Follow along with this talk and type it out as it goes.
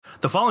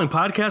The following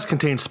podcast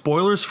contains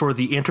spoilers for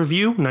The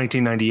Interview,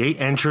 1998,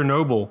 and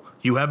Chernobyl.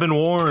 You have been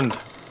warned.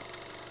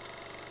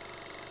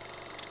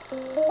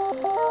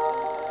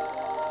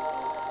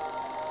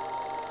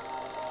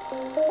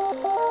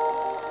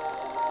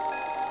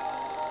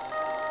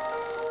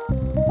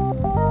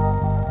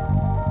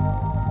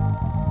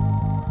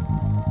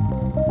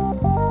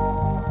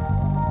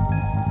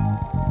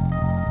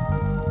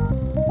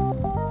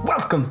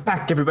 Welcome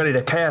back, everybody,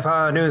 to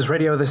KFR News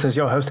Radio. This is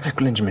your host,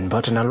 Glinjamin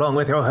Button, along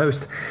with your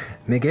host,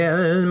 Miguel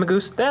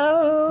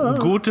Magusto.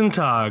 Guten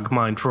Tag,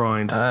 mein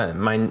Freund.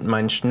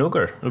 Mein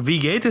Schnugger. Wie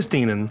geht es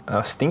Ihnen?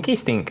 Stinky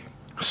stink.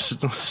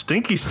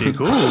 Stinky stink,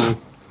 ooh.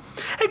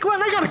 Hey,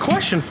 Glenn, I got a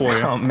question for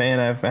you. Oh, man,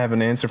 I have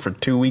an answer for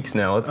 2 weeks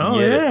now. Let's Oh,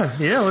 get yeah. it.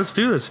 Yeah, let's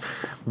do this.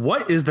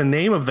 What is the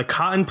name of the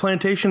cotton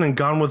plantation in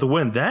Gone with the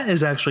Wind? That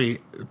is actually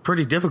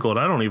pretty difficult.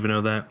 I don't even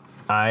know that.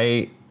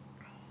 I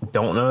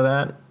don't know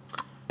that.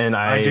 And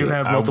I do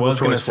have multiple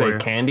was going to choice for say you.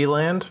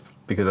 Candyland,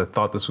 because I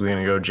thought this was going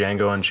to go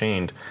Django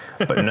Unchained.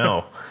 But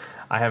no,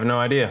 I have no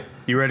idea.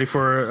 You ready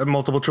for a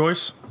multiple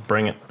choice?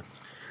 Bring it.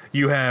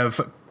 You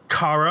have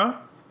Kara,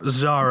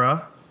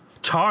 Zara,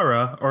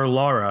 Tara, or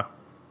Laura.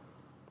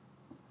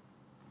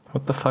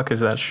 What the fuck is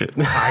that shit?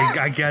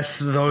 I guess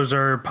those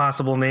are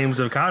possible names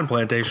of cotton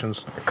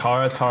plantations.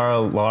 Cara, Tara,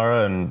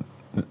 Lara, and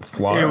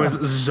Flora. It was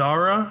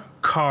Zara,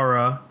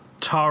 Kara,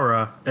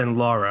 Tara, and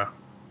Laura.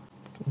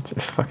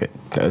 Fuck it.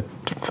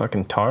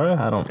 Fucking Tara?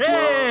 I don't...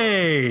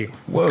 Hey!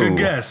 Whoa. Good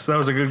guess. That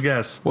was a good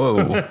guess. Whoa.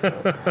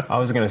 I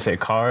was going to say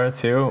Cara,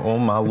 too. Oh,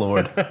 my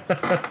Lord.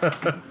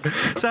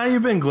 So how you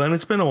been, Glenn?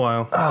 It's been a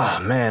while. Oh,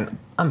 man.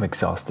 I'm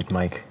exhausted,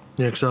 Mike.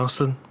 You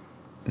exhausted?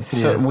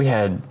 So Yeah. we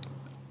had...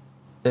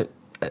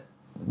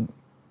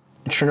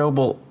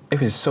 Chernobyl, it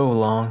was so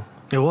long.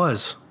 It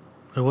was.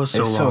 It was so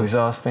It was long. so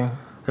exhausting. It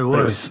But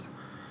was.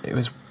 It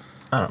was...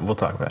 I don't know. We'll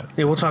talk about it.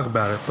 Yeah, we'll talk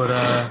about it.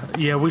 But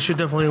yeah, we should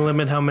definitely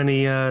limit how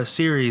many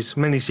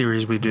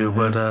miniseries we do.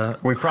 Mm-hmm.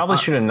 But We probably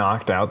should have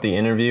knocked out The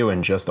Interview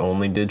and just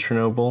only did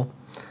Chernobyl.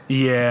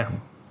 yeah.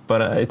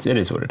 But it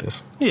is what it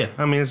is. Yeah,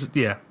 I mean,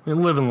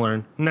 live and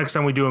learn. Next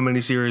time we do a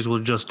miniseries, we'll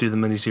just do the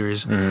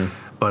miniseries.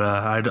 But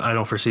I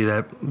don't foresee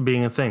that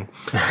being a thing.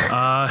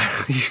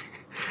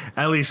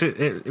 At least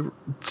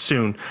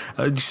soon.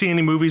 Do you see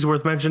any movies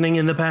worth mentioning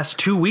in the past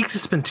 2 weeks?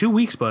 It's been 2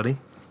 weeks, buddy.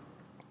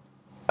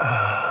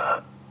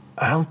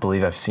 I don't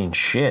believe I've seen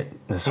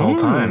shit this whole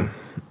time.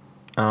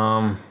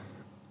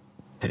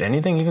 Did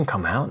anything even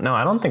come out? No,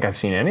 I don't think I've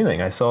seen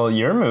anything. I saw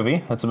your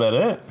movie. That's about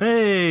it.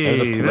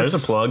 Hey, There's a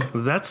plug.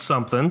 That's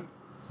something.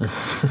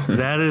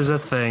 That is a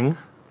thing.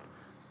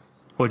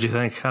 What'd you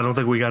think? I don't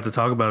think we got to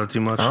talk about it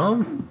too much. You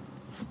want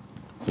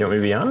me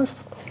to be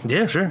honest?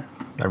 Yeah, sure.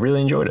 I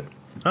really enjoyed it.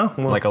 Oh,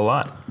 well. Like a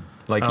lot.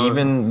 Like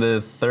even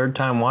the third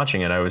time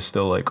watching it, I was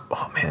still like,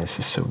 oh man, this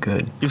is so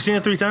good. You've seen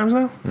it 3 times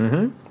now?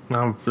 Mm-hmm.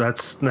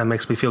 That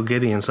makes me feel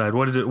giddy inside.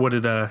 What did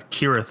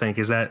Kira think?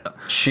 Is that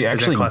She is that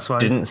actually classified?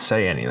 didn't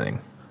say anything.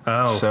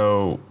 Oh.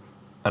 So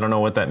I don't know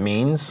what that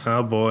means,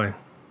 Oh boy.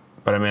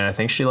 but I mean, I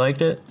think she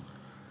liked it.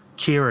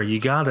 Kira, you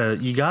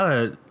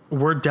gotta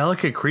we're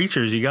delicate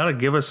creatures. You gotta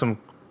give us some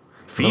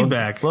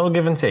feedback. Little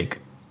give and take.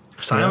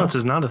 Silence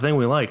is not a thing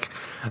we like.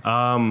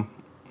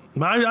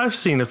 I've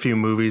seen a few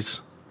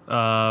movies.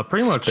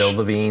 Pretty much. Spill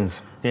the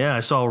beans. Yeah, I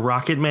saw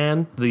Rocket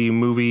Man, the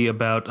movie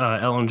about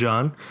Elton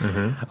John.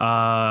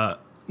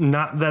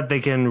 Not that they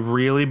can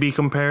really be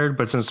compared,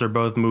 but since they're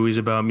both movies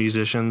about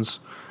musicians,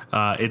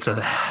 it's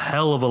a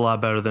hell of a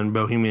lot better than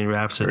Bohemian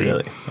Rhapsody.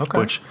 Really? Okay.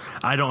 Which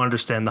I don't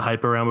understand the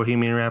hype around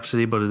Bohemian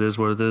Rhapsody, but it is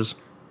what it is.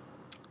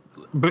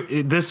 But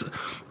this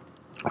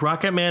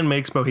Rocket Man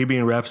makes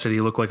Bohemian Rhapsody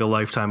look like a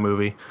Lifetime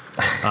movie.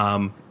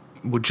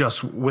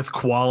 With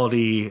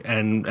quality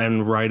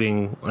and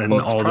writing and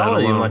Well, it's all that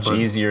probably alone. much but-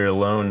 easier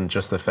alone,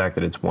 just the fact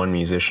that it's one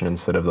musician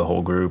instead of the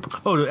whole group.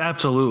 Oh,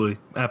 absolutely,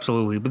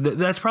 absolutely. But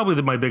that's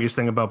probably my biggest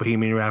thing about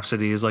Bohemian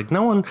Rhapsody is like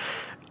no one.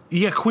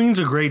 Yeah, Queen's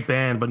a great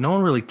band, but no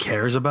one really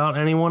cares about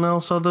anyone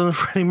else other than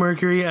Freddie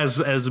Mercury.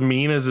 As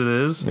mean as it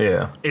is,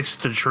 Yeah. it's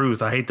the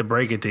truth. I hate to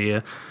break it to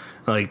you,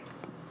 like.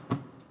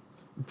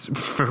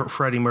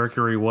 Freddie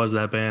Mercury was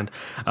that band.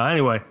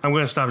 Anyway, I'm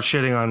going to stop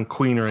shitting on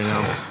Queen right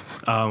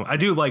now. I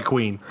do like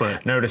Queen,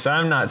 but Notice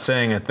I'm not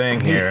saying a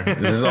thing here.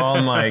 This is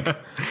all Mike.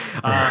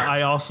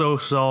 I also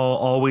saw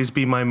Always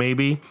Be My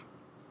Maybe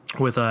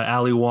with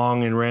Ali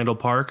Wong and Randall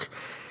Park.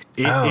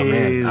 It Oh man,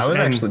 is- I was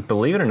and- actually,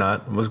 believe it or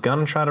not, was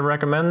gonna try to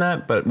recommend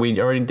that, but we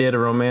already did a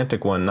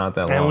romantic one not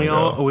that and long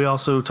ago. we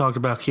also talked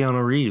about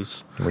Keanu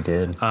Reeves. We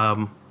did.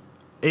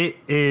 It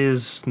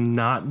is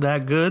not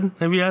that good,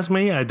 if you ask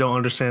me. I don't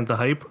understand the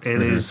hype.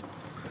 It is.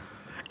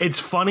 It's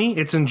funny.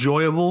 It's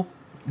enjoyable,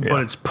 Yeah.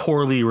 but it's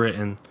poorly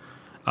written.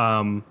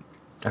 I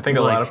think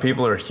a lot like- of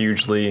people are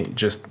hugely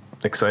just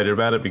excited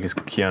about it because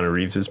Keanu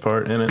Reeves'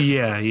 part in it.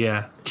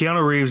 Yeah.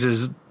 Keanu Reeves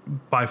is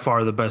by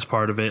far the best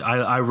part of it.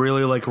 I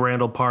really like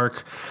Randall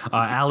Park.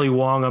 Ali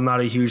Wong, I'm not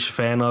a huge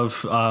fan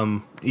of.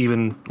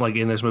 Even like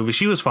in this movie,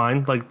 she was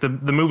fine. Like the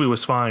movie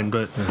was fine,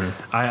 but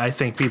I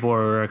think people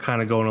are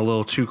kind of going a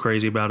little too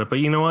crazy about it. But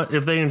you know what?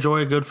 If they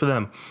enjoy it, good for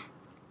them.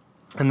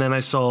 And then I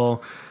saw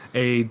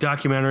a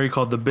documentary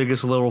called The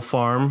Biggest Little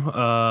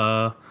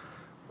Farm,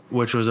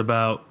 which was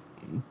about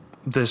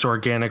this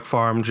organic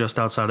farm just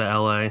outside of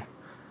LA,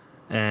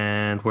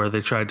 and where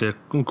they tried to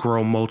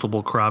grow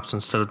multiple crops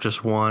instead of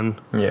just one.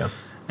 Yeah.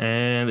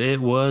 And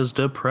it was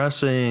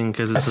depressing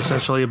because it's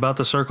essentially about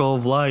the circle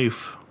of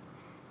life.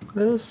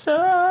 The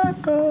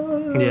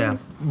circle. Yeah,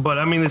 but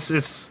I mean,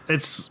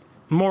 it's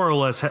more or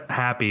less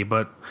happy,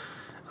 but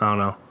I don't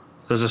know.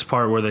 There's this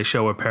part where they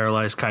show a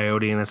paralyzed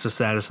coyote, and it's the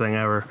saddest thing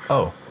ever.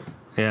 Oh.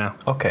 Yeah.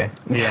 Okay.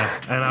 Yeah,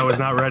 and I was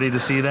not ready to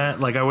see that.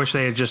 Like, I wish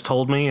they had just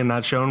told me and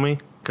not shown me,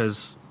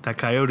 because that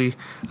coyote,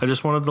 I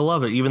just wanted to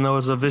love it. Even though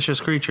it's a vicious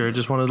creature, I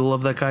just wanted to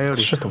love that coyote.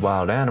 It's just a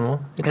wild animal.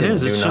 It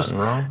is. It's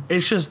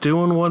It's just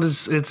doing what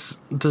it's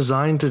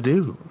designed to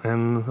do,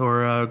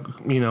 or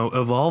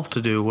evolve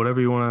to do,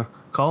 whatever you want to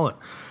call it.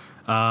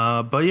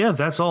 But yeah,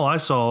 that's all I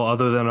saw,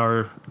 other than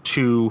our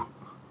 2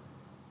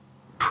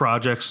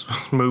 projects,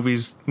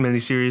 movies,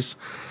 miniseries.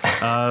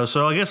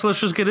 So I guess let's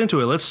just get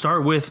into it. Let's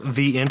start with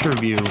The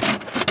Interview.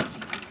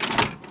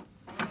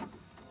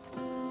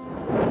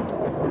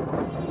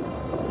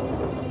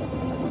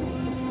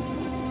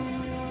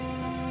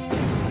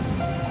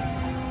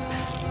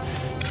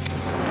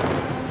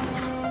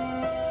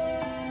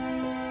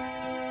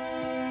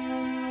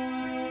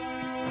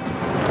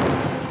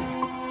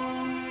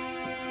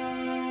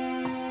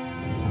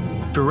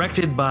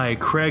 Directed by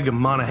Craig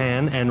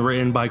Monahan and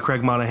written by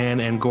Craig Monahan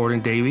and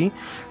Gordon Davey,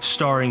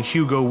 starring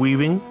Hugo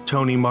Weaving,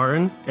 Tony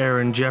Martin,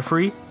 Aaron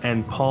Jeffrey,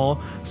 and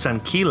Paul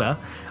Sanquila.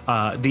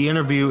 The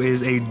Interview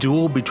is a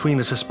duel between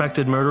a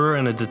suspected murderer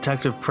and a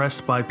detective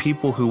pressed by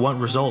people who want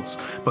results,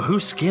 but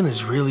whose skin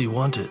is really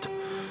wanted.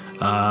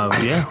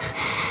 Yeah.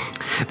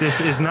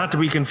 This is not to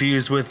be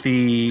confused with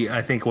the,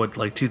 I think,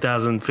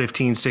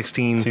 2015,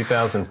 16...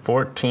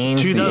 2014.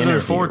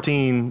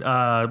 2014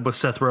 with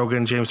Seth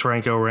Rogen, James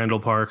Franco, Randall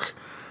Park.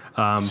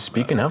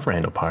 Speaking of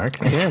Randall Park.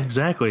 Yeah,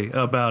 exactly.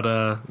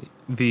 About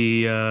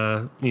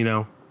the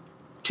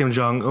Kim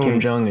Jong-un. Kim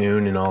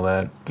Jong-un and all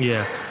that.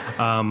 Yeah.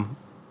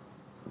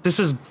 This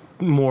is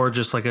more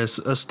just like a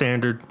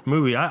standard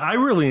movie. I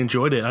really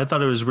enjoyed it. I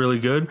thought it was really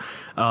good.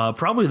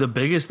 Probably the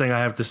biggest thing I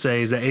have to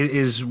say is that it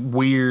is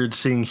weird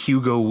seeing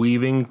Hugo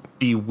Weaving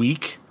be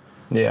weak.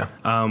 Yeah.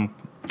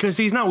 Because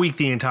he's not weak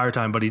the entire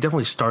time, but he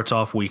definitely starts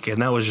off weak,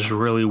 and that was just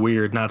really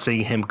weird, not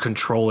seeing him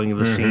controlling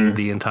the scene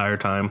the entire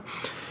time.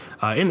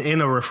 In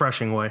a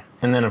refreshing way.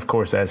 And then, of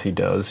course, as he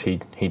does, he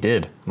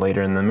did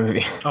later in the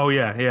movie. Oh,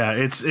 yeah.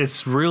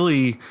 It's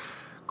really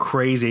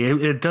crazy.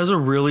 It does a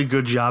really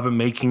good job at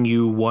making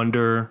you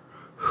wonder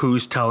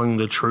who's telling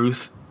the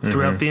truth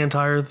throughout the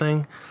entire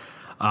thing.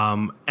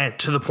 And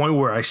to the point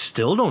where I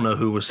still don't know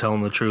who was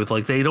telling the truth.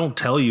 Like, they don't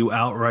tell you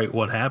outright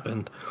what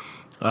happened.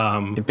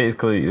 It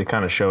basically, they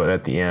kind of show it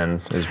at the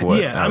end is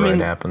what outright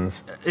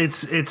happens.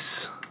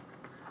 It's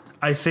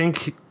I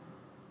think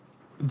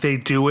they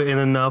do it in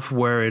enough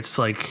where it's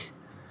like...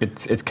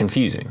 It's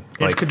confusing.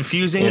 It's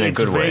confusing.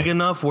 It's vague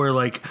enough where,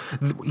 like,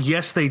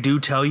 yes, they do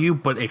tell you,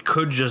 but it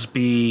could just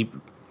be,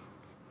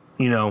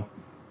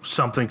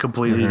 something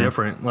completely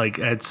different. Like,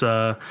 it's,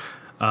 what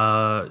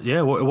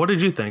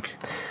did you think?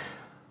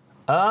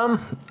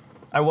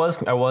 I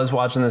was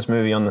watching this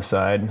movie on the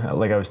side.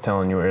 Like I was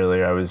telling you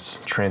earlier, I was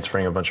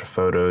transferring a bunch of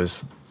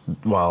photos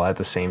while at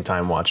the same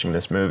time watching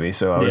this movie.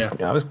 So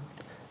I was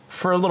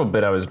for a little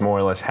bit, I was more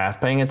or less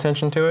half paying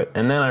attention to it.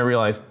 And then I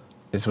realized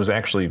this was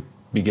actually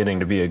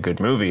beginning to be a good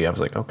movie. I was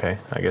like, okay,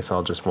 I guess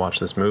I'll just watch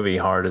this movie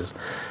hard as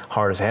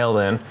hell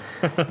then.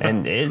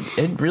 And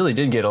it really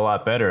did get a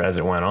lot better as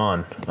it went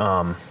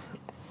on.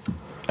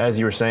 As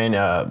you were saying,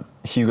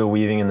 Hugo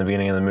Weaving in the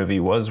beginning of the movie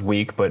was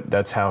weak, but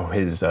that's how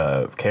his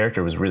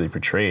character was really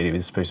portrayed. He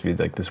was supposed to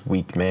be like this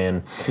weak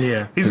man.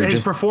 Yeah,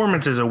 his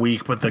performance is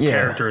weak, but the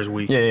character is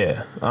weak.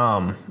 Yeah.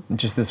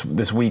 Just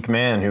this weak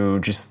man who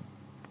just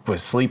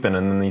was sleeping,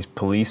 and then these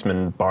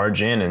policemen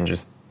barge in and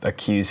just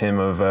accuse him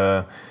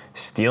of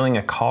stealing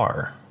a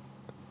car.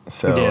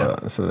 So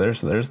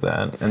there's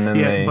that, and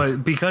then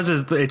but because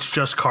it's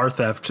just car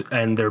theft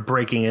and they're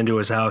breaking into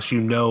his house,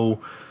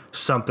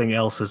 something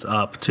else is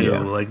up too.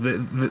 Like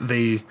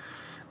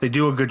they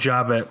do a good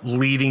job at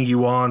leading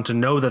you on to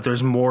know that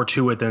there's more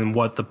to it than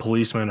what the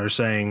policemen are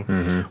saying,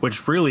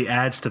 which really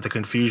adds to the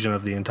confusion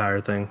of the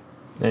entire thing.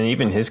 And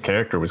even his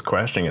character was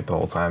questioning it the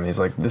whole time. He's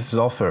like, "This is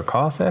all for a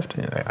car theft."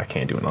 I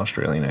can't do an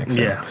Australian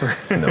accent. Yeah,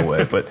 there's no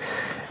way. But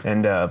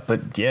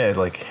yeah,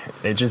 like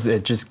it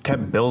just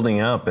kept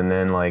building up, and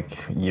then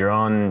like you're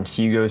on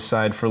Hugo's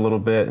side for a little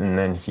bit, and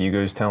then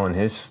Hugo's telling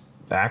his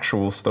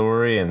actual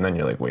story, and then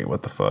you're like, wait,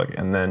 what the fuck?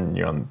 And then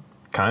you're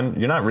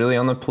not really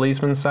on the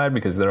policeman's side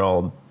because they're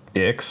all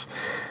dicks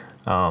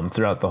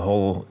throughout the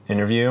whole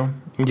interview.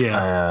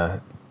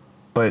 Yeah.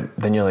 But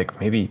then you're like,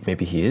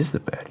 maybe he is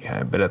the bad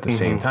guy. But at the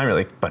same time, you're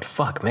like, but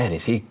fuck, man,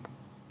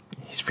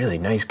 he's really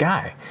nice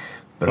guy.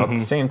 But at the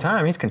same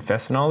time, he's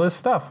confessing all this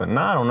stuff, and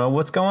I don't know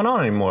what's going on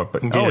anymore.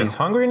 But he's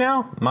hungry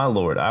now? My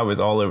lord, I was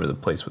all over the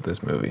place with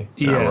this movie.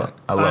 Yeah.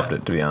 I loved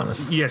it, to be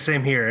honest. Yeah,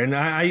 same here. And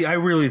I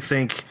really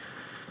think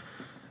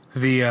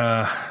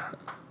the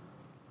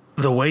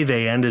the way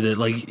they ended it,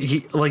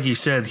 like you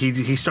said,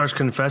 he starts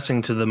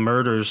confessing to the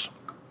murders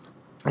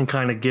and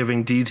kind of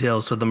giving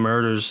details to the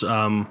murders.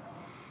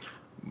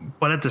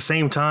 But at the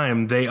same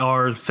time, they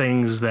are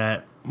things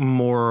that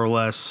more or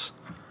less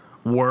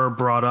were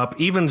brought up,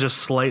 even just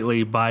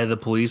slightly, by the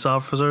police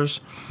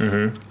officers.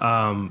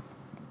 Mm-hmm.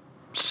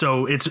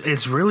 So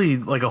it's really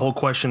like a whole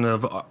question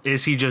of,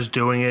 is he just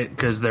doing it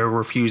because they're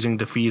refusing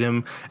to feed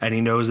him, and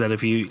he knows that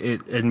if he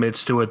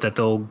admits to it that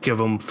they'll give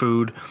him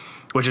food,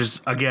 which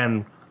is,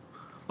 again,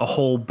 a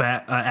whole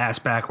ass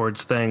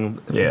backwards thing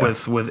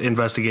with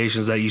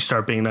investigations, that you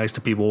start being nice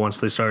to people once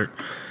they start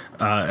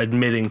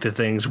admitting to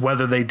things,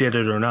 whether they did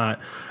it or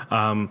not.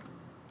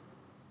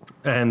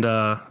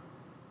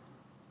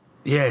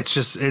 It's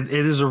just it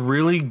is a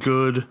really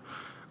good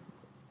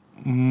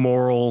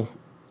moral,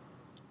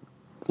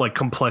 like,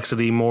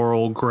 complexity,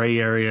 moral gray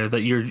area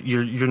that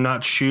you're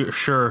not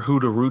sure who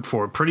to root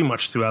for pretty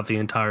much throughout the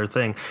entire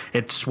thing.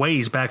 It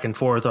sways back and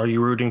forth. Are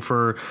you rooting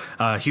for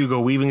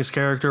Hugo Weaving's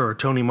character or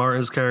Tony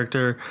Martin's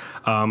character?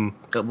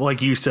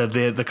 Like you said,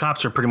 the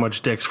cops are pretty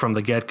much dicks from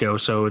the get-go,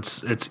 so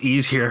it's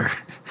easier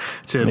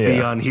to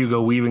be on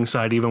Hugo Weaving's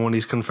side even when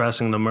he's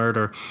confessing the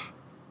murder.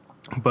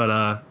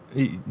 But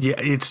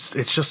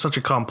it's just such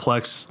a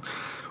complex,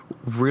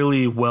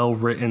 really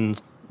well-written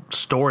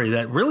story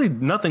that really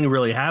nothing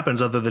really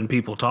happens other than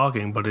people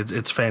talking, but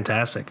it's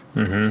fantastic.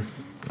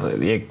 Mm-hmm.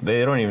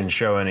 They don't even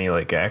show any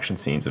like action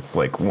scenes. If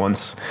like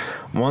once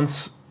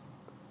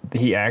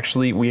we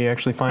actually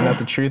find out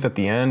the truth at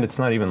the end, it's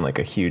not even like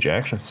a huge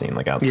action scene.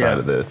 Like outside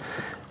of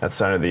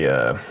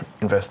the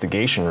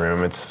investigation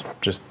room, it's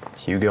just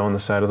Hugo on the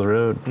side of the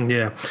road.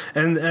 Yeah,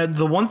 and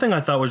the one thing I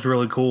thought was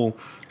really cool,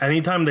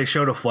 anytime they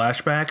showed a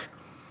flashback.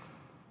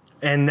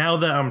 And now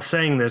that I'm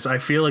saying this, I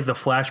feel like the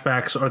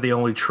flashbacks are the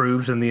only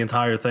truths in the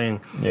entire thing.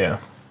 Yeah.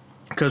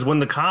 Because when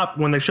they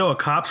show a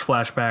cop's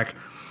flashback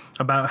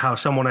about how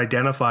someone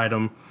identified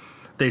him,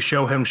 they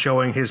show him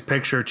showing his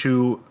picture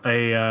to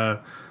a,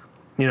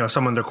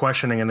 someone they're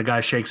questioning, and the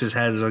guy shakes his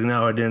head. He's like,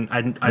 no, I didn't.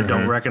 I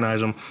don't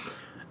recognize him.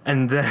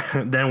 And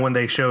then when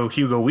they show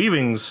Hugo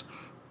Weaving's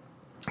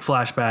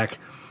flashback,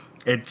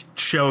 it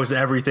shows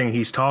everything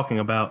he's talking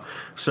about.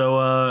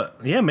 So,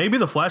 maybe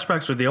the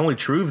flashbacks are the only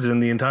truths in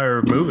the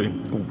entire movie.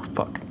 Oh,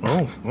 fuck.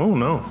 Oh,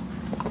 no.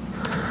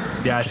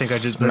 Yeah, I think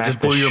that just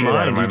blew your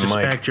mind. You just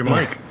smacked your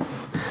mic.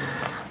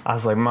 I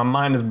was like, my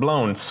mind is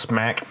blown,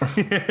 smack.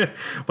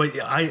 But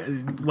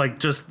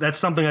that's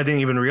something I didn't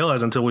even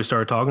realize until we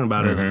started talking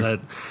about it,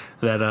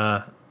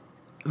 that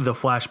the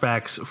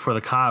flashbacks for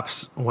the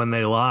cops, when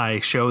they lie,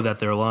 show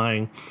that they're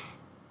lying.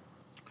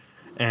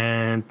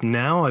 And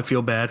now I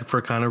feel bad for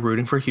kind of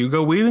rooting for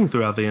Hugo Weaving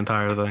throughout the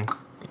entire thing.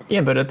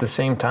 Yeah, but at the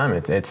same time,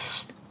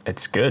 it's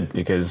good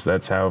because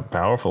that's how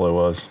powerful it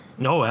was.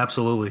 No,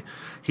 absolutely.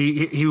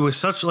 He was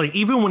such, like,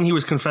 even when he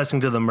was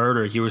confessing to the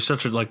murder, he was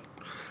such a, like,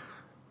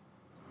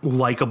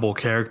 likable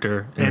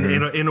character, and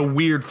in a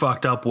weird,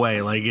 fucked up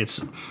way. Like,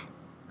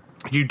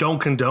 you don't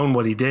condone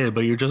what he did,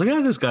 but you're just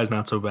like, this guy's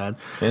not so bad.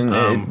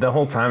 And the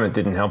whole time, it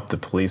didn't help the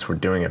police were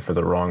doing it for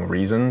the wrong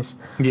reasons.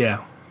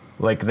 Yeah.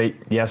 Like, they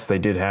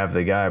did have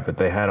the guy, but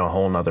they had a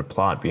whole nother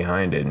plot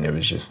behind it, and it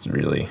was just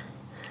really...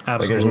 Absolutely.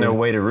 Like, there's no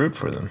way to root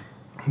for them.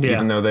 Yeah.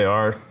 Even though they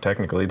are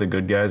technically the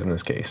good guys in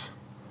this case.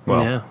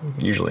 Well,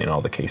 usually in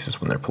all the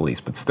cases when they're police,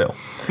 but still.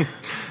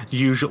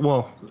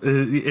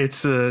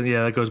 It's...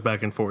 that goes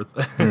back and forth.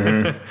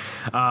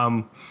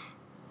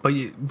 But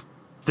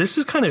this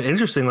is kind of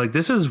interesting. Like,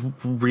 this is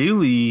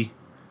really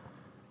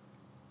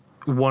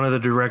one of the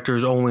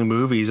director's only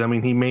movies. I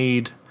mean, he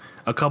made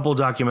a couple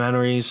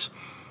documentaries...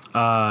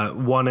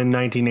 one in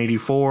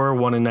 1984,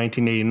 one in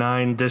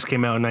 1989. This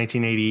came out in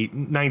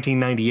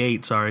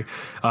 1998, sorry.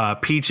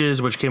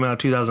 Peaches, which came out in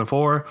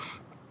 2004,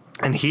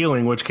 and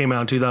Healing, which came out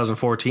in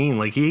 2014.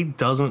 Like, he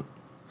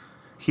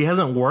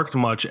hasn't worked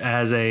much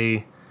as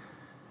a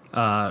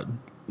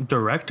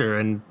director,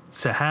 and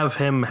to have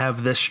him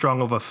have this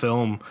strong of a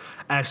film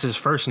as his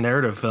first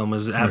narrative film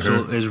is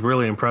is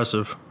really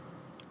impressive.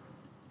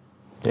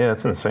 Yeah,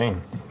 that's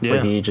insane. It's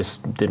like he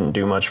just didn't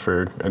do much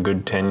for a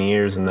good 10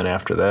 years, and then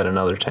after that,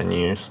 another 10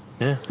 years.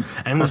 Yeah,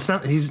 and it's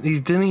not. He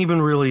didn't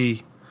even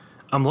really.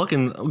 I'm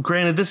looking.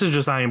 Granted, this is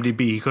just IMDb.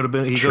 He could have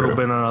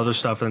been on other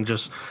stuff and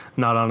just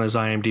not on his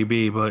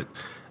IMDb. But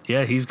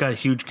yeah, he's got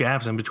huge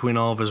gaps in between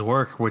all of his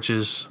work, which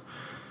is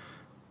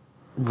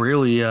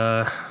really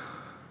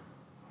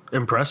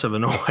impressive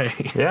in a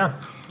way. Yeah,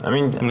 I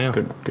mean,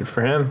 good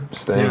for him.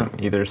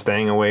 Either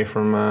staying away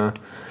from.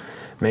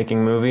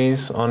 Making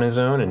movies on his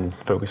own and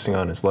focusing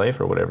on his life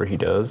or whatever he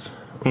does.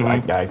 I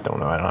don't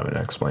know. I don't have an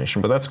explanation,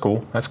 but that's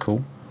cool. That's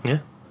cool. Yeah.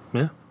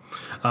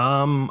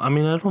 I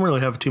mean, I don't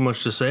really have too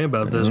much to say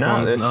about this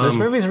one. This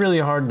movie's really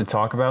hard to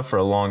talk about for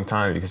a long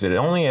time because it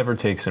only ever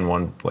takes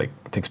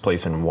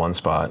place in one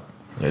spot.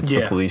 It's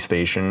the police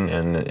station,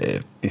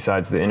 and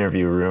besides the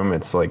interview room,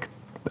 it's like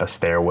a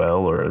stairwell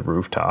or a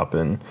rooftop,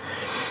 and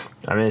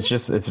I mean,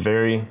 it's a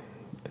very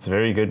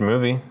good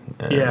movie.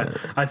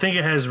 I think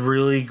it has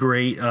really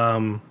great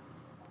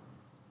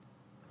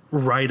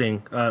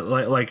writing.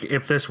 Like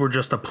if this were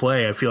just a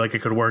play, I feel like it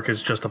could work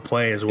as just a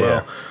play as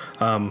well.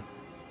 Yeah.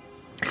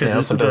 Because it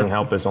also doesn't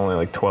help. There's only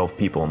like 12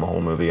 people in the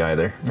whole movie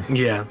either.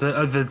 Yeah,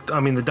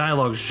 the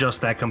dialogue's just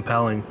that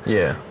compelling.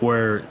 Yeah.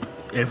 Where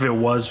if it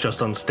was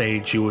just on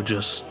stage, you would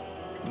just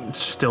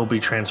still be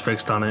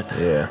transfixed on it.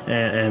 Yeah.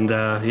 And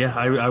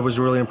I was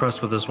really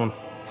impressed with this one.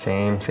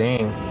 Same.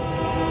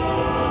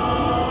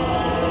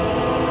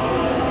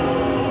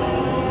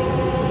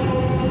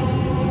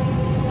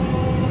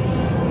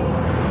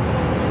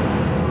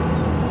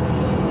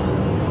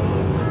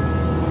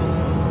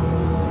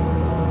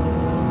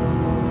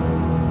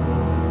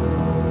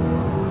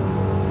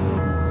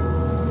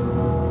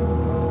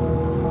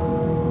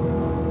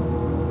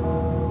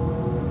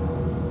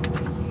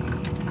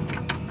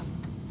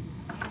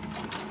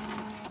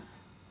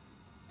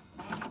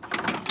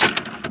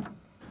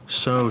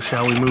 So,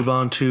 shall we move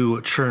on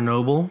to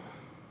Chernobyl?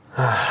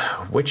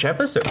 Which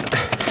episode?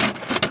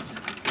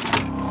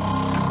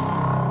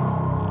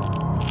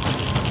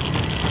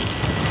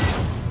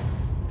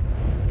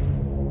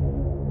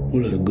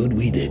 All of the good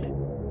we did.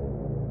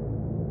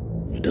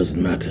 It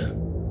doesn't matter.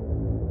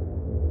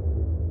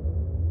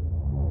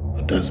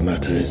 What does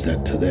matter is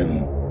that to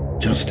them,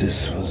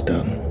 justice was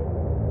done.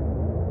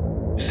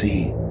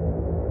 See,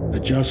 a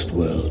just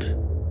world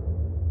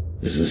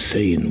is a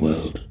sane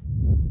world.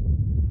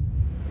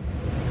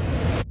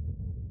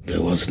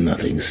 There was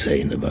nothing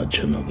sane about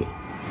Chernobyl.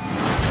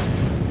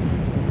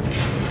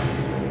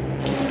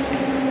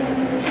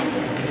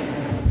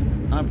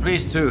 I'm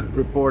pleased to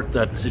report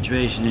that the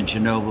situation in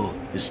Chernobyl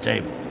is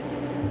stable.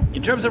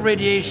 In terms of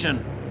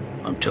radiation,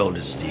 I'm told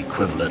it's the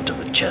equivalent of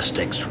a chest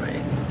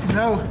X-ray.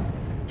 No,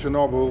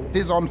 Chernobyl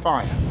is on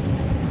fire.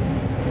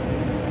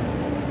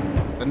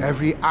 And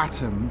every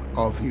atom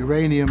of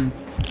uranium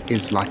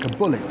is like a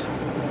bullet,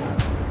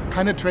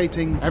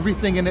 penetrating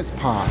everything in its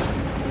path.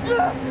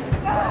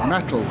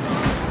 Metal,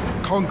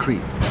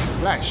 concrete,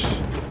 flesh.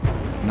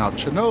 Now,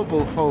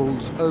 Chernobyl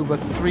holds over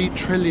 3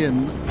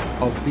 trillion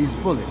of these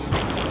bullets.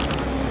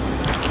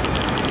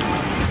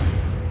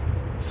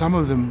 Some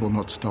of them will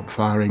not stop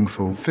firing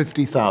for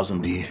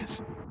 50,000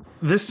 years.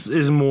 This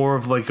is more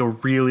of like a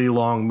really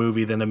long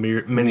movie than a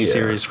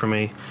miniseries for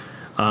me.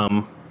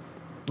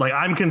 Like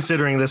I'm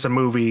considering this a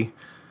movie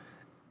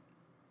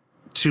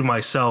to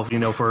myself,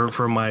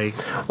 for my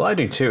I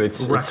do too.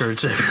 It's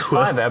records. It's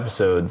 5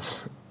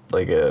 episodes.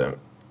 Like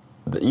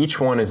each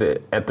one is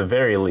at the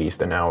very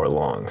least an hour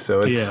long. So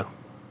it's.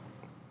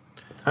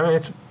 I mean,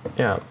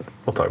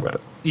 we'll talk about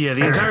it. Yeah,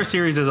 the entire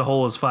series as a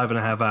whole is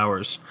 5.5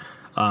 hours.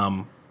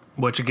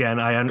 Which again,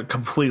 I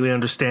completely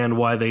understand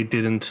why they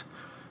didn't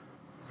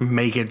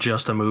make it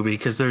just a movie,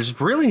 because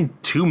there's really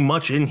too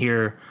much in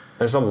here.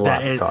 There's a lot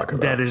to talk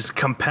about. That is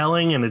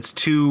compelling, and it's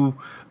too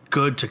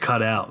good to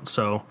cut out.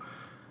 So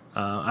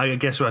I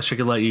guess I should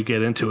let you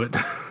get into it.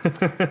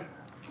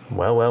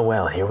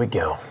 Well, here we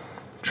go.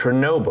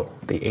 Chernobyl,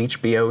 the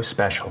HBO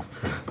special.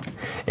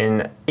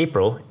 In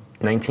April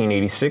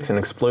 1986, an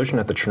explosion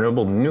at the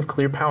Chernobyl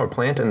nuclear power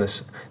plant in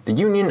the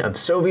Union of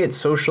Soviet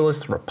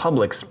Socialist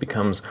Republics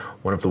becomes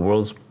one of the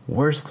world's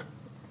worst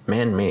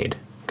man-made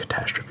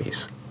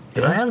catastrophes.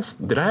 Did I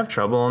have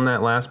trouble on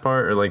that last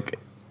part, or like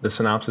the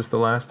synopsis the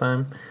last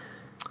time?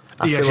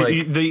 I feel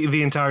like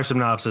the entire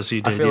synopsis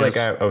you did. I feel like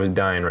I was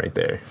dying right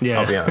there.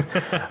 Yeah. I'll be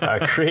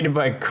honest. Created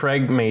by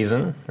Craig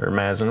Mazin, or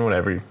Mazin,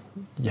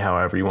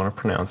 however you want to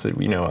pronounce it.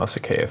 Us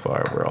at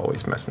KFR, we're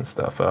always messing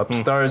stuff up.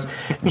 Stars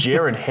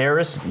Jared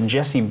Harris,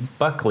 Jesse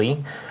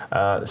Buckley,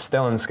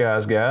 Stellan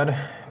Skarsgård.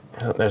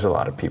 There's a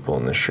lot of people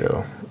in this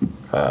show.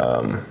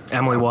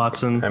 Emily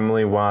Watson,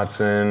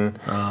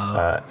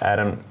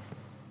 Adam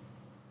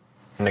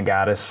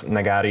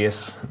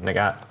Nagatius,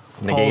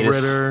 Paul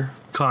Ritter,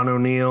 Con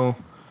O'Neill.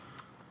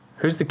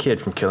 Who's the kid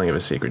from Killing of a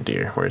Sacred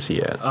Deer? Where is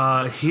he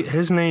at?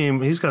 His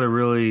name, he's got a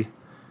really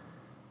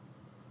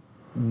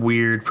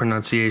weird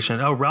pronunciation.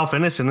 Oh, Ralph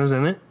Ineson,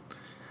 isn't it?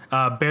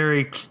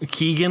 Barry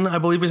Keoghan, I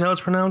believe is how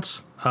it's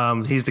pronounced.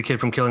 He's the kid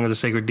from Killing of the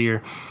Sacred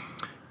Deer.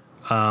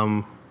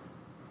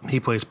 He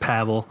plays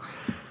Pavel.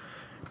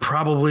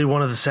 Probably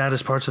one of the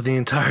saddest parts of the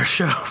entire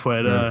show,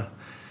 but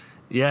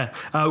yeah.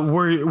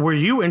 Were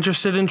you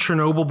interested in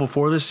Chernobyl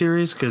before this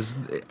series? Because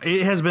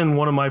it has been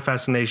one of my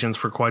fascinations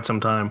for quite some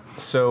time.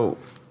 So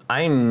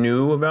I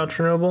knew about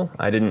Chernobyl.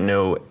 I didn't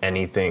know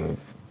anything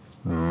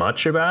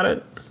much about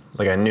it.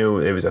 Like I knew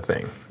it was a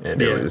thing,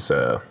 and it was.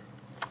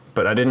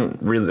 But I didn't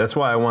really. That's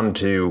why I wanted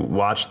to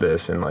watch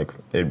this, and like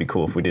it'd be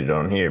cool if we did it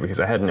on here, because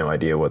I had no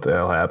idea what the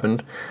hell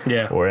happened,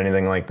 or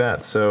anything like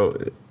that. So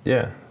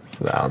yeah.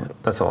 So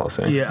that's all I'll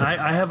say. Yeah,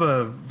 I have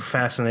a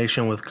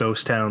fascination with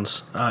ghost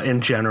towns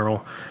in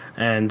general,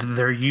 and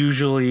they're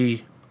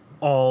usually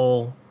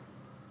all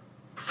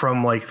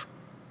from like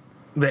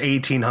the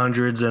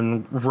 1800s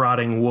and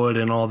rotting wood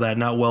and all that,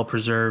 not well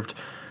preserved.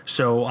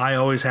 So I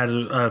always had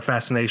a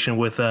fascination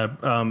with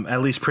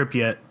at least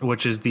Pripyat,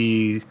 which is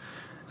the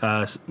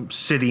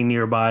city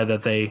nearby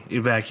that they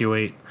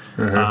evacuate,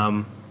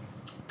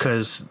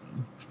 because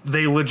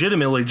they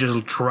legitimately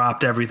just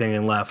dropped everything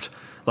and left.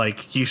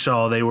 like you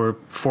saw, they were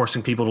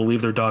forcing people to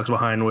leave their dogs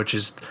behind, which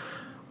is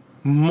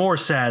more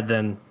sad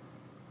than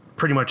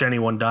pretty much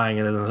anyone dying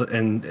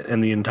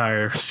in the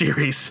entire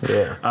series.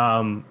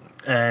 Yeah.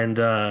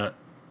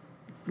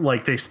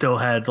 Like they still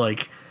had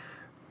like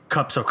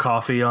cups of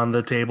coffee on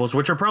the tables,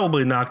 which are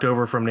probably knocked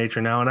over from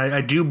nature now. And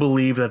I do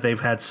believe that they've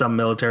had some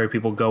military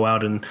people go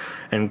out and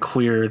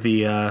clear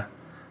the,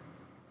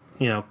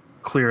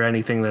 clear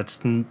anything that's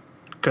going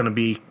to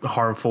be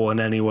harmful in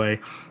any way.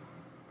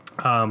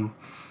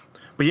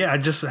 But yeah, I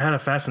just had a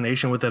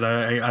fascination with it.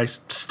 I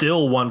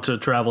still want to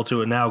travel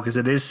to it now because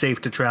it is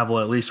safe to travel,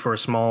 at least for a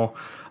small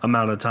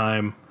amount of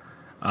time.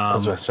 I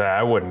was going to say,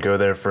 I wouldn't go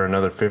there for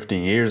another 50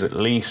 years at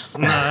least.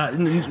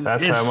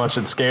 That's how much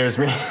it scares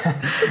me.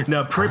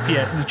 No,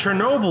 Pripyat,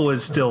 Chernobyl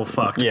is still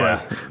fucked.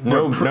 Yeah,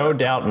 but no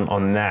doubt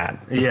on that.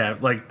 Yeah,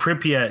 like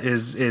Pripyat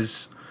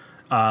is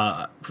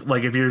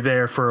like if you're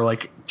there for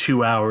like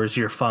 2 hours,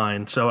 you're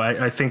fine. So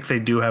I think they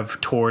do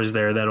have tours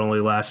there that only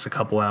last a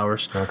couple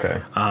hours.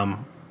 Okay.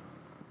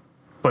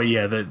 But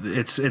yeah,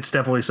 it's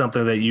definitely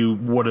something that you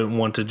wouldn't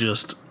want to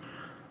just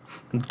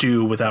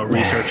do without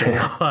researching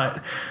a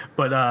lot.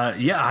 But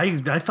yeah,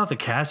 I thought the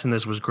cast in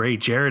this was great.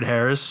 Jared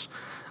Harris,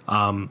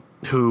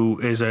 who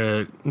is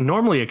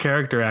normally a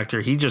character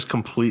actor, he just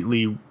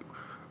completely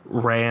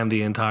ran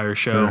the entire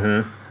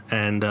show,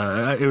 and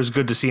it was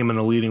good to see him in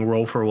a leading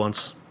role for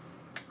once.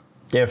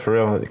 Yeah, for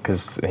real,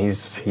 because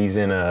he's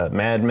in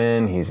Mad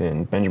Men, he's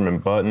in Benjamin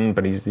Button,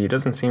 but he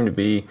doesn't seem to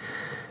be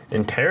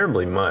in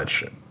terribly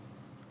much.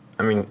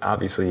 I mean,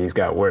 obviously he's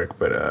got work,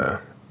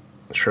 but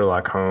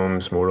Sherlock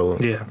Holmes,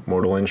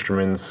 Mortal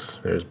Instruments,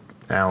 there's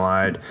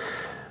Allied.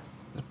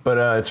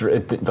 But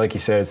like you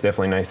said, it's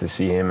definitely nice to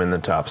see him in the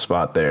top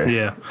spot there.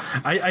 Yeah.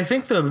 I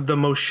think the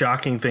most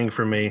shocking thing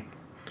for me,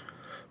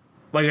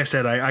 like I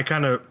said, I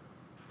kind of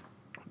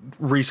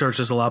researched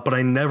this a lot, but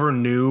I never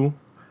knew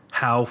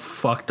how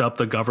fucked up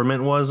the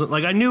government was.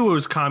 Like, I knew it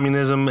was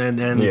communism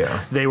and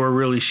they were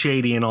really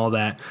shady and all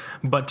that,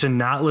 but to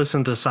not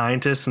listen to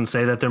scientists and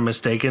say that they're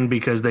mistaken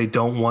because they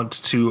don't want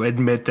to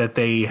admit that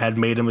they had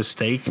made a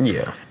mistake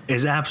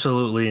is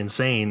absolutely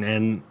insane.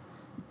 And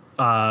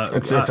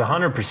it's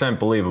 100%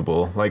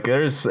 believable. Like,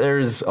 there's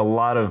a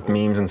lot of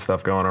memes and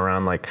stuff going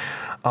around like,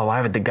 oh,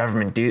 why would the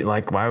government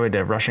why would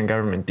the Russian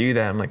government do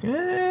that? I'm like,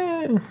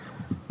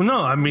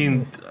 No, I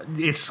mean,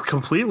 it's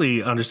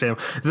completely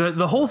understandable.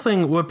 The whole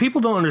thing, what people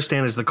don't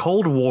understand is the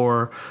Cold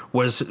War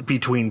was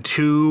between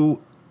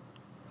two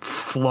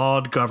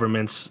flawed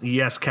governments.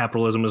 Yes,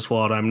 capitalism is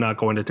flawed. I'm not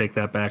going to take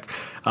that back.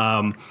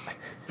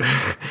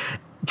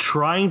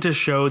 Trying to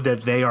show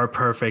that they are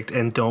perfect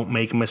and don't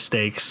make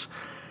mistakes.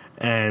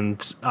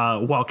 And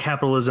while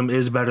capitalism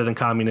is better than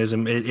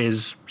communism,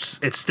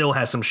 it still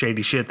has some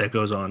shady shit that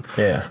goes on.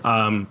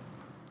 Yeah.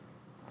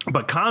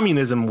 But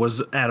communism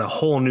was at a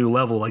whole new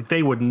level. Like,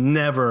 they would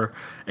never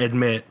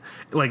admit,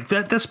 like,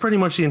 that's pretty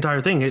much the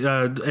entire thing.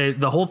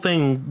 The whole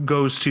thing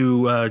goes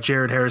to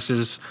Jared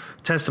Harris's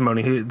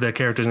testimony. The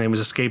character's name is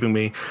escaping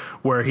me,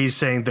 where he's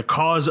saying the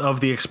cause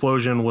of the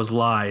explosion was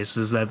lies,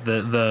 is that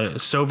the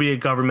Soviet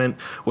government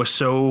was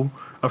so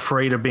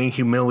afraid of being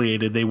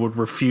humiliated, they would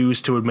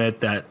refuse to admit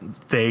that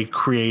they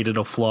created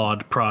a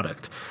flawed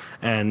product.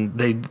 And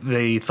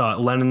they thought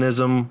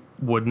Leninism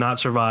would not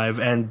survive,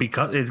 and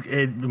because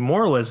it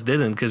more or less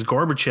didn't, because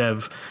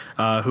Gorbachev,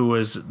 who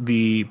was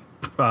the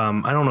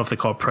I don't know if they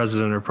call it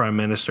president or prime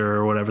minister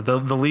or whatever,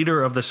 the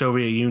leader of the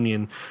Soviet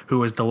Union, who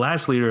was the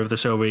last leader of the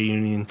Soviet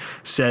Union,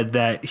 said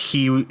that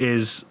he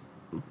is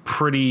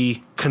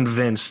pretty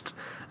convinced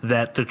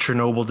that the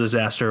Chernobyl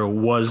disaster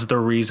was the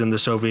reason the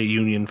Soviet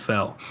Union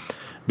fell,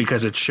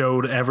 because it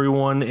showed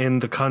everyone in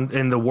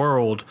the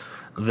world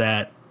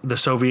that the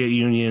Soviet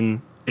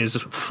Union is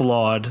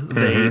flawed.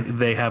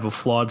 They have a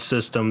flawed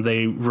system.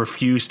 They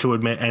refuse to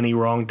admit any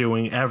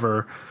wrongdoing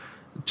ever,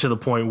 to the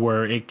point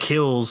where it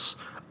kills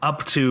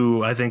up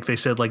to, I think they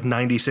said, like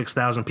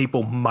 96,000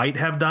 people might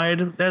have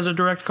died as a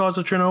direct cause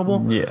of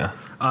Chernobyl. Yeah.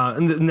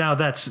 Now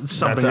that's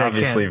something that's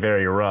obviously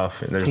very rough.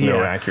 There's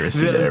no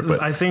accuracy there.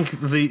 But I think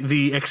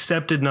the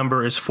accepted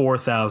number is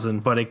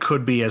 4,000, but it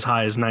could be as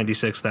high as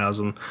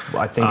 96,000.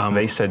 I think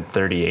they said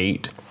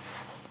 38.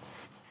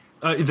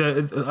 The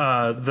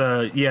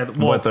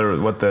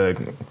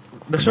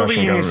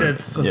Soviet Union said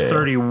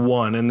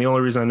 31, and the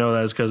only reason I know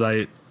that is because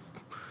I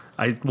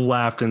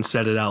laughed and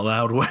said it out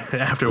loud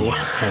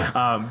afterwards.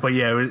 But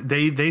yeah,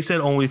 they said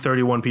only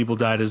 31 people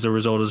died as a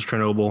result of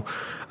Chernobyl.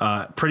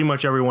 Pretty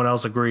much everyone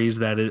else agrees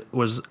that it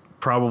was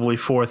probably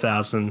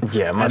 4,000.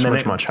 Yeah, much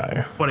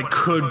higher. But it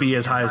could be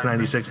as high as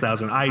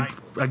 96,000.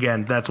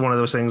 Again, that's one of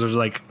those things where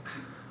like,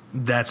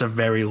 that's a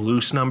very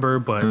loose number,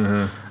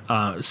 but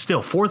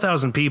still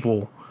 4,000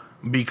 people,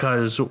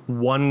 because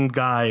one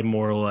guy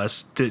more or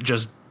less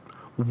just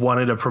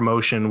wanted a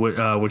promotion,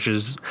 which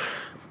is,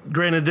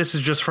 granted, this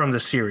is just from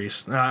the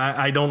series.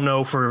 I don't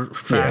know for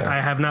fact.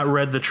 I have not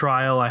read the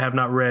trial. I have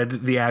not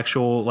read the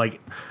actual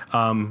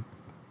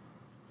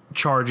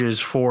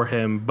charges for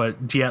him.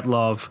 But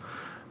Dyatlov,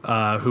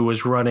 who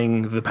was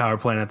running the power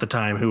plant at the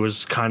time, who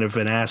was kind of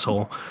an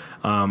asshole,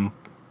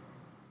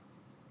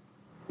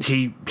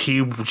 he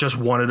just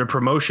wanted a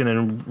promotion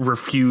and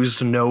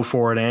refused no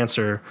for an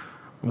answer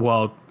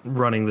while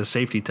running the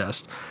safety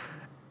test.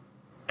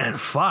 And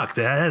fuck,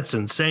 that's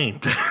insane.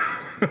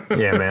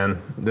 Yeah,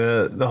 man.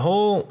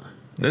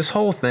 This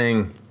whole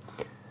thing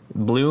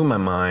blew my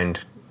mind.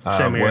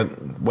 Same here.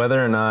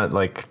 Whether or not,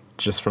 like,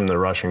 just from the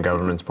Russian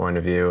government's point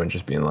of view and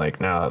just being like,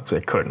 no,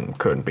 it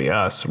couldn't be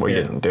us. We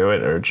didn't do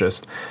it. Or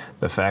just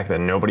the fact that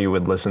nobody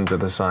would listen to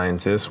the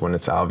scientists when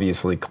it's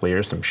obviously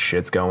clear some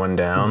shit's going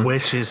down.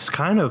 Which is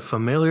kind of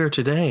familiar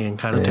today and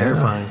kind of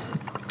terrifying.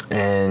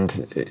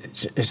 And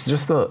it's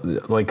just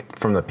like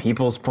from the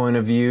people's point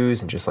of views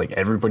and just like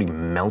everybody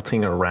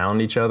melting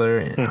around each other.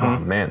 And, oh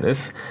man,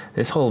 this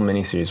whole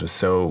miniseries was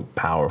so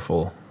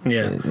powerful.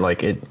 Yeah. And,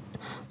 like, it,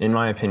 in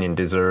my opinion,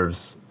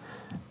 deserves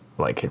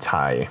like its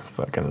high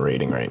fucking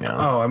rating right now.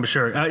 Oh, I'm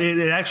sure.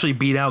 It actually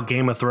beat out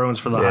Game of Thrones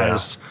for the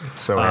highest.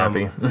 So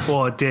happy.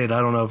 Well, it did.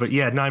 I don't know if it...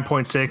 Yeah,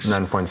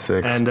 9.6.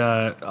 9.6. And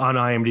on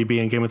IMDb,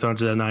 and Game of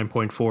Thrones is at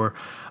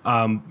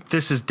 9.4.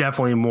 This is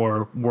definitely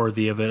more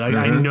worthy of it.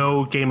 I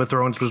know Game of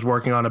Thrones was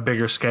working on a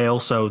bigger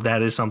scale, so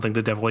that is something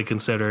to definitely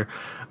consider.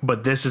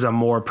 But this is a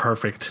more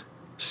perfect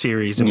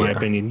series, in my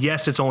opinion.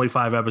 Yes, it's only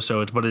 5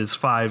 episodes, but it's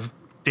 5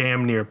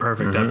 damn near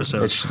perfect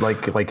episodes. It's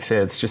like I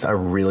said, it's just a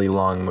really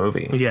long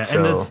movie. Yeah,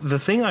 so. And the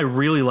thing I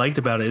really liked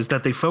about it is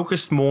that they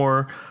focused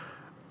more,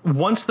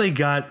 once they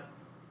got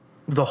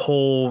the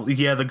whole,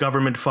 the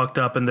government fucked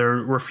up and they're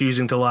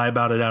refusing to lie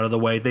about it out of the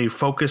way, they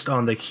focused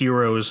on the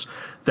heroes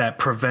that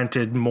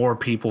prevented more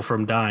people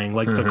from dying,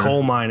 like the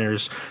coal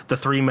miners, the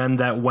 3 men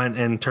that went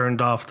and turned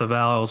off the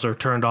valves or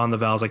turned on the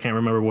valves. I can't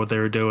remember what they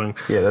were doing.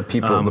 Yeah, the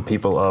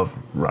people of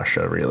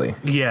Russia, really.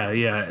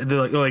 Yeah.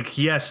 Like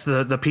yes,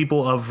 the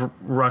people of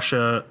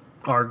Russia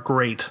are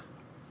great,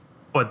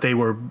 but they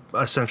were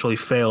essentially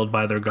failed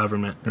by their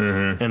government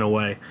in a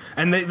way.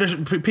 And there's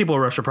people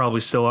in Russia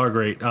probably still are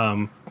great,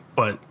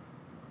 but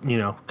you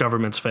know,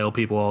 governments fail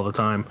people all the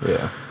time.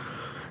 Yeah.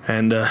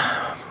 And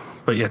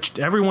but yeah,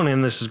 everyone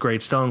in this is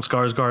great. Stellan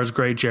Skarsgård is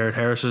great. Jared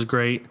Harris is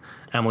great.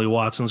 Emily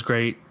Watson's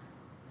great.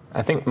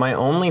 I think my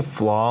only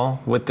flaw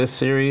with this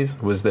series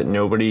was that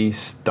nobody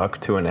stuck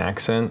to an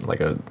accent,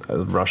 like a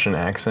Russian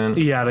accent.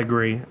 Yeah, I'd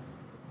agree.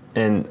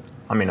 And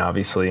I mean,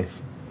 obviously,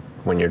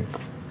 when you're,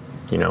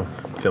 you know,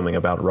 filming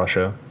about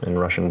Russia and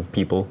Russian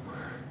people,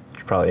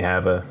 you probably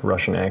have a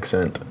Russian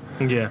accent.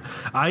 Yeah,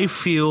 I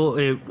feel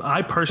it.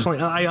 I personally,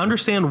 I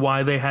understand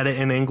why they had it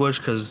in English,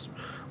 because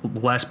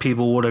less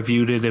people would have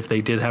viewed it if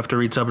they did have to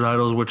read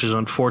subtitles, which is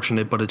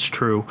unfortunate, but it's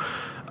true.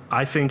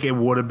 I think it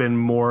would have been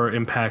more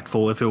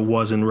impactful if it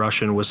was in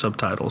Russian with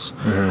subtitles,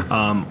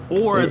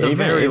 or at the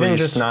very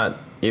least,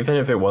 even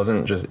if it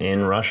wasn't just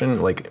in Russian,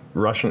 like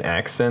Russian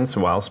accents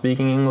while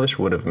speaking English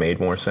would have made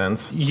more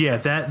sense. Yeah,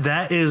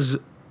 that is.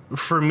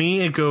 For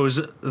me, it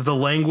goes the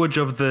language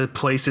of the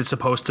place it's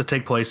supposed to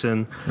take place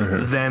in,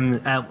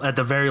 then at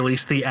the very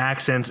least the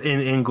accents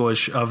in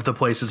English of the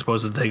place it's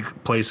supposed to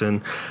take place in,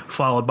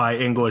 followed by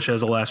English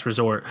as a last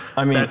resort.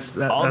 I mean,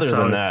 other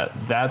than that,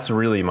 that's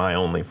really my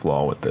only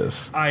flaw with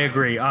this. I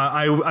agree.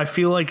 I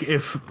feel like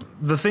if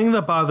the thing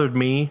that bothered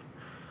me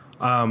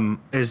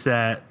is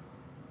that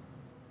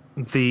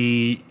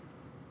if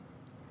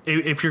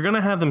you're going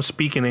to have them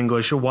speak in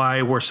English,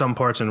 why were some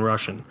parts in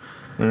Russian?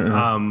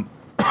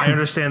 I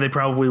understand they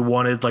probably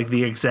wanted like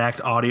the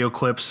exact audio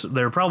clips.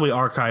 They're probably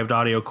archived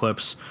audio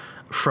clips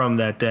from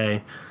that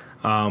day.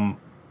 But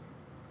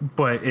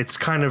it's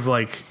kind of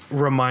like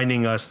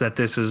reminding us that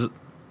this is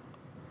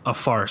a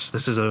farce.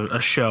 This is a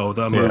show,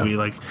 the movie.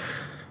 Like,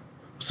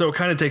 so it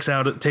kind of takes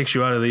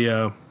you out of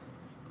the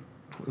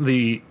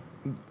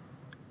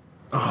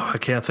I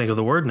can't think of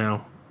the word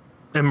now.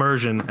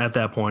 Immersion at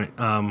that point.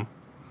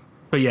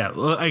 But yeah,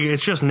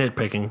 it's just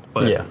nitpicking.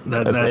 But yeah,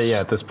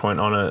 at this point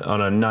on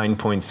a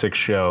 9.6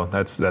 show,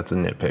 that's a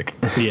nitpick.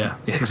 Yeah,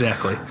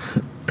 exactly.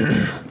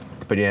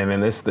 But yeah,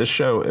 man, this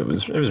show it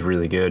was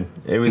really good.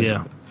 It was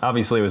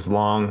obviously it was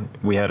long.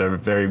 We had a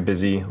very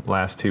busy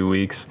last 2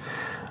 weeks,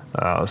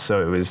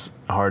 so it was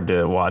hard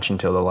to watch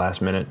until the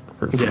last minute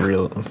for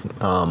real.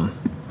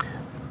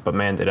 But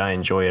man, did I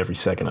enjoy every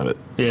second of it.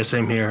 Yeah,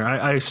 same here.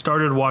 I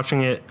started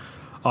watching it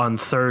on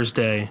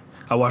Thursday.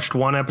 I watched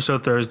 1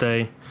 episode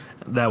Thursday.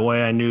 That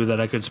way I knew that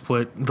I could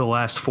split the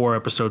last 4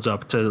 episodes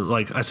up to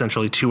like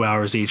essentially 2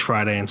 hours each,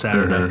 Friday and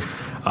Saturday.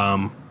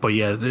 But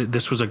yeah,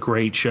 this was a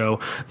great show.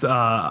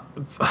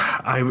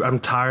 I'm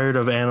tired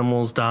of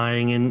animals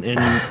dying in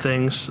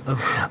things.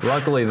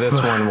 Luckily,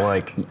 this one,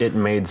 like, it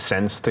made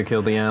sense to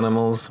kill the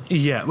animals.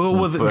 Yeah,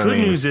 well the good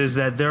news is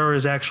that there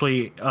is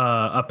actually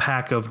a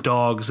pack of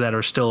dogs that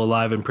are still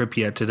alive in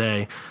Pripyat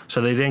today.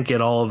 So they didn't get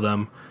all of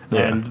them.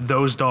 Yeah. And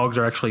those dogs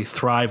are actually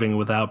thriving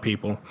without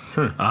people.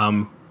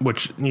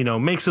 Which, you know,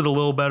 makes it a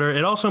little better.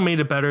 It also made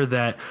it better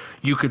that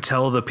you could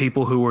tell the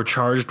people who were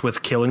charged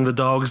with killing the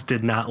dogs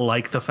did not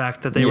like the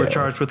fact that they were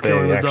charged with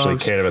killing the dogs. They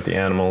actually cared about the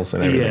animals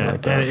and everything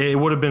like that. And it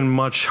would have been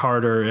much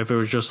harder if it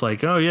was just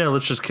like, oh yeah,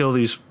 let's just kill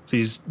these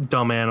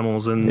dumb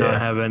animals and not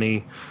have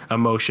any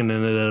emotion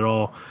in it at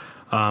all.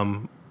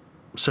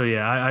 So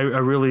yeah, I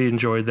really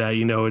enjoyed that.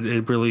 You know,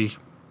 it really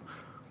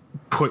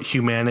put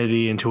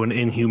humanity into an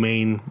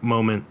inhumane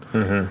moment.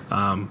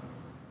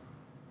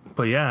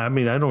 But yeah, I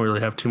mean, I don't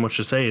really have too much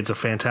to say. It's a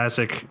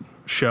fantastic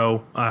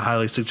show. I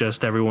highly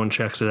suggest everyone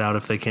checks it out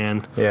if they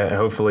can. Yeah,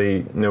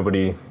 hopefully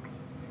nobody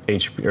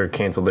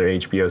canceled their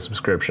HBO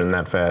subscription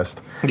that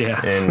fast.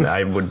 Yeah. And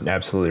I would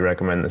absolutely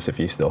recommend this if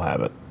you still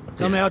have it.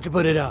 Tell me how to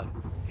put it out.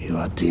 You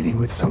are dealing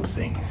with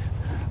something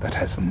that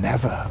has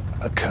never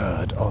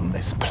occurred on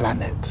this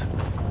planet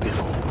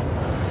before.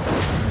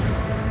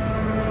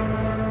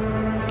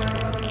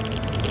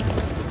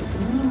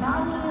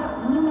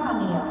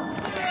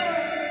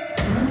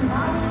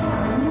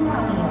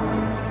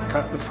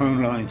 Cut the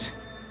phone lines.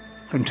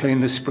 Contain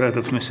the spread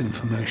of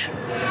misinformation.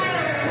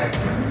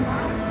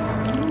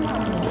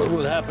 What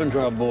will happen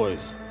to our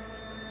boys?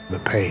 The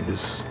pain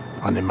is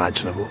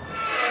unimaginable.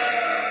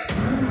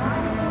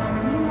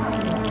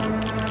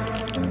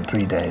 In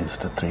 3 days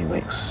to 3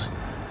 weeks,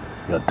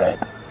 you're dead.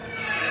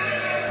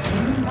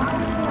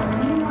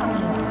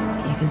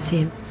 You can see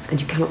him,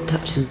 and you cannot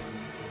touch him.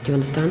 Do you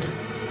understand?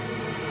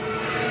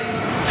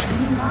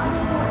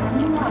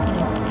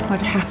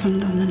 What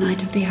happened on the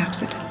night of the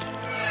accident?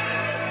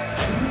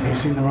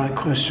 Asking the right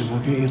question will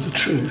get you the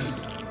truth.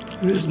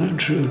 There is no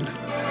truth.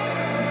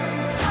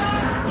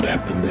 What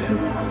happened then?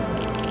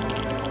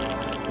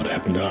 What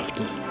happened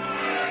after?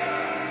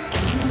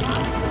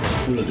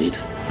 All of it.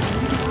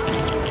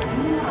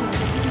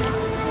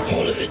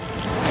 All of it.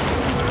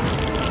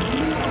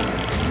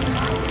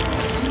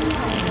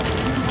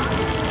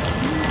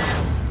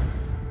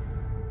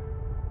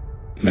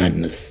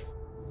 Madness.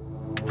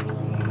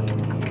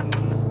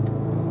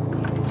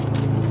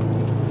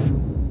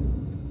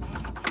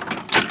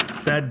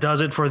 That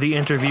does it for the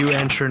interview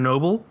and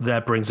Chernobyl.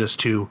 That brings us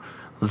to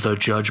The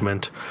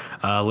Judgment.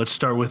 Let's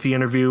start with the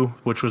interview,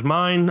 which was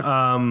mine.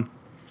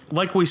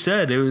 Like we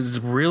said, it was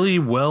really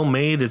well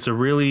made. It's a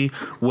really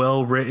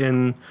well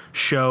written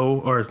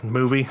show or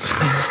movie.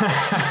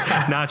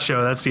 Not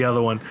show, that's the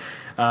other one.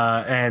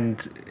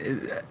 And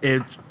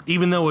it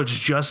even though it's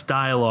just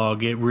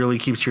dialogue, it really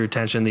keeps your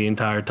attention the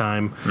entire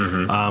time,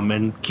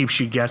 and keeps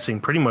you guessing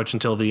pretty much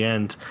until the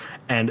end.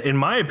 And in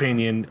my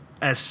opinion,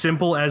 as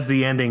simple as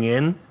the ending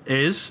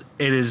is,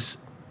 it is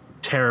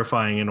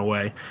terrifying in a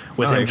way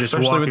with him just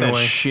walking with that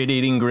away.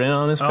 shit-eating grin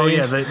on his face. Oh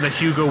yeah, the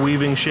Hugo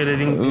Weaving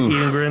shit-eating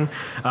grin.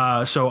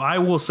 So I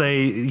will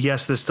say,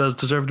 yes, this does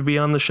deserve to be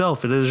on the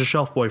shelf. It is a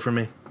shelf boy for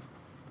me.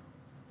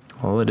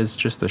 Well, it is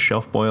just a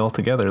shelf boy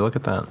altogether. Look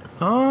at that.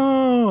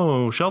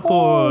 Oh, shelf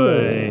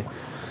boy.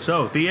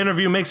 So the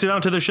interview makes it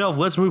onto the shelf.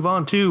 Let's move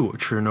on to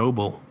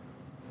Chernobyl.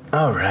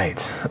 All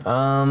right.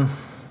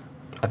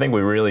 I think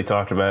we really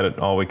talked about it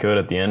all we could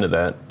at the end of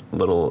that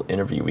little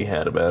interview we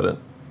had about it.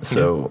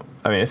 So,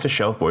 I mean, it's a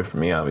shelf boy for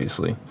me,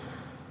 obviously.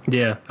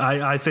 Yeah,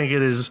 I think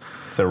it is.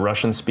 It's a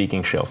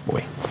Russian-speaking shelf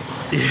boy.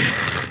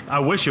 I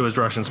wish it was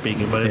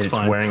Russian-speaking, but it's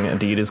fine. Wearing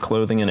Adidas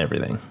clothing and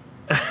everything.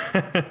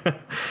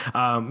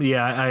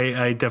 Yeah,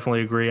 I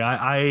definitely agree.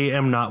 I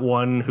am not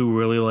one who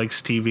really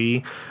likes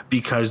TV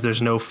because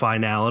there's no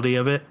finality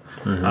of it.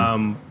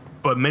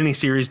 But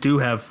miniseries do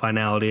have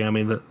finality. I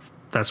mean,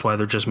 that's why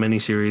they're just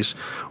miniseries.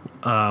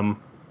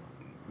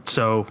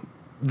 So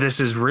this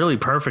is really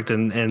perfect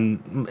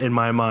in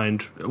my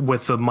mind,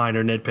 with the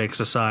minor nitpicks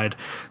aside.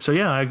 So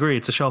yeah, I agree.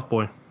 It's a shelf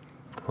boy.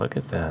 Look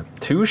at that.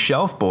 2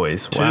 shelf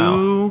boys. Wow.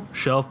 2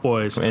 shelf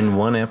boys. In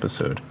one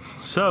episode.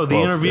 So the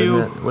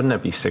interview... Wouldn't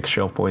that be 6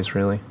 shelf boys,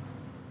 really?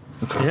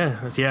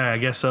 Yeah, I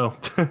guess so.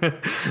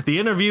 The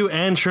interview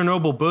and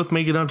Chernobyl both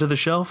make it onto the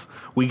shelf.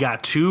 We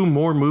got 2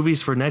 more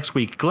movies for next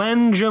week.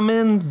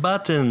 Glenjamin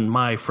Button,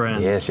 my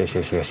friend.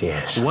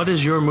 Yes. What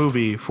is your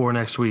movie for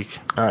next week?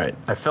 All right.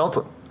 I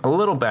felt a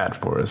little bad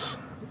for us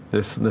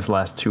this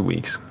last 2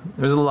 weeks.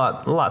 There's a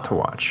lot to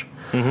watch.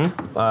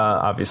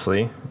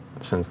 Obviously,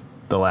 since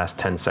the last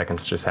 10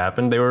 seconds just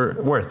happened, they were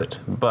worth it.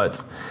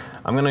 But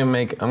I'm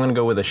gonna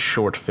go with a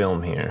short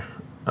film here.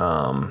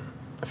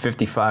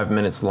 55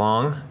 minutes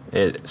long.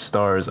 It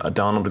stars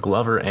Donald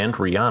Glover and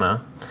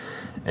Rihanna,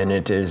 and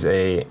it is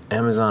a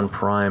Amazon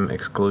Prime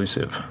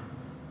exclusive.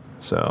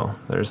 So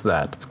there's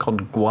that. It's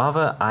called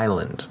Guava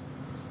Island.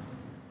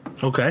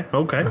 Okay.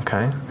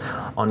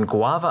 On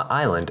Guava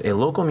Island, a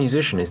local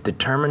musician is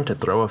determined to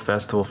throw a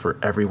festival for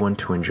everyone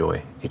to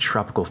enjoy. A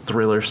tropical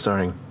thriller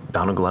starring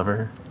Donald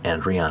Glover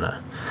and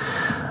Rihanna.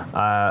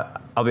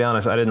 I'll be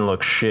honest, I didn't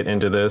look shit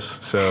into this,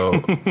 so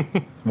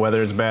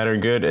whether it's bad or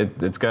good,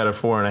 it's got a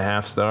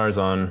 4.5 stars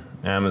on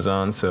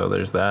Amazon, so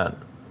there's that.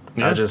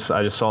 Yeah. I just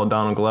saw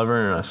Donald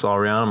Glover and I saw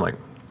Rihanna. I'm like,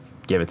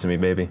 give it to me,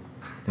 baby.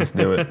 Let's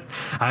do it.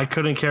 I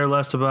couldn't care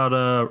less about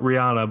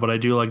Rihanna, but I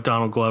do like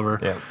Donald Glover.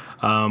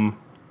 Yeah.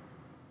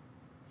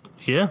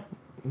 Yeah.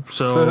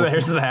 So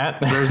there's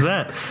that. There's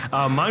that.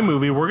 My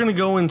movie, we're going to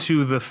go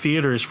into the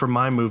theaters for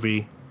my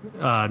movie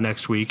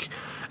next week,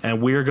 and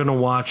we're going to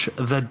watch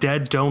The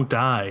Dead Don't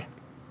Die.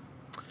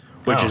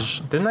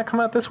 Didn't that come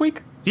out this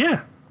week?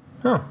 Yeah.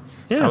 Oh.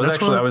 Yeah.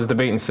 I was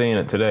debating seeing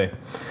it today.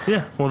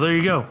 Yeah. Well, there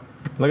you go.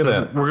 Look at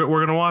that. We're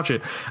going to watch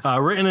it.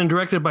 Written and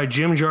directed by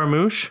Jim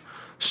Jarmusch,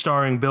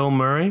 starring Bill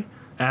Murray,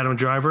 Adam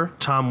Driver,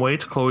 Tom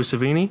Waits, Chloe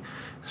Sevigny,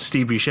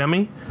 Steve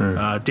Buscemi,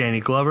 Danny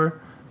Glover,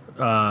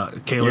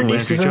 Caleb Your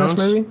niece Landry is in Jones.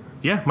 this movie?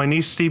 Yeah, my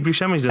niece Steve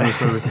Buscemi's in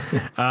this movie.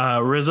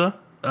 RZA.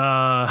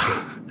 A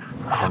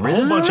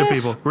whole bunch of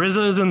people.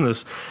 RZA is in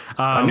this.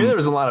 I knew there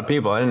was a lot of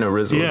people. I didn't know RZA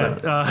was in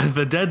it.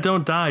 The Dead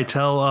Don't Die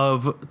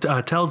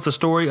tells the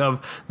story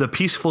of the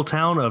peaceful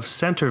town of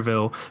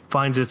Centerville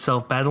finds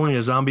itself battling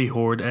a zombie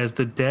horde as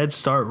the dead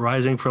start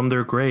rising from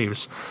their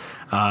graves.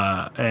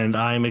 And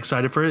I'm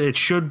excited for it. It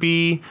should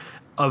be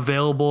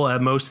available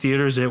at most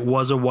theaters. It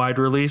was a wide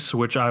release,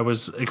 which I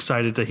was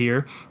excited to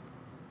hear.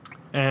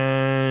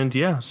 And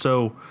yeah,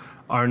 so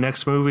our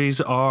next movies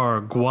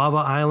are Guava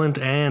Island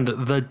and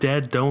The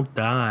Dead Don't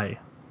Die.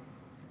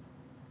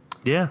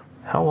 Yeah.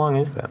 How long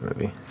is that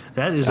movie?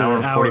 That is Hour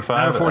an and 45?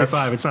 Hour 45.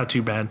 That's It's not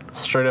too bad.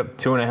 Straight up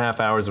 2.5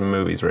 hours of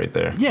movies right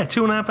there. Yeah,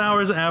 2.5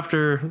 hours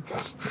after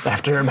about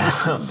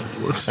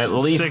at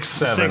least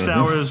 6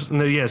 hours.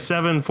 No, yeah,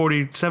 7 and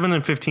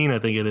 15, I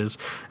think it is.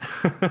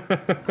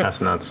 That's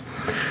nuts.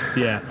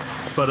 Yeah.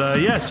 But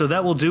yeah, so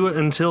that will do it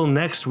until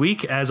next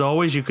week. As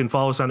always, you can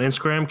follow us on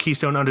Instagram,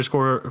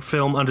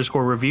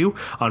 Keystone_film_review.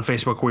 On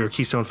Facebook, we are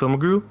Keystone Film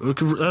Review.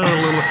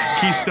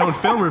 Keystone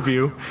Film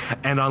Review.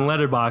 And on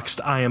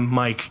Letterboxd, I am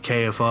Mike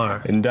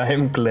KFR. And I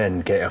am Glenn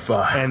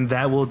KFR. And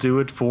that will do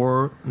it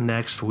for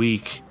next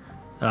week.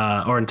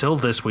 Or until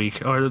this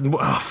week. Or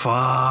fuck.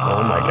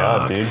 Oh my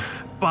god, dude.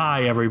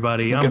 Bye,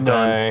 everybody. I'm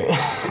Goodbye.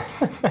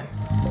 done.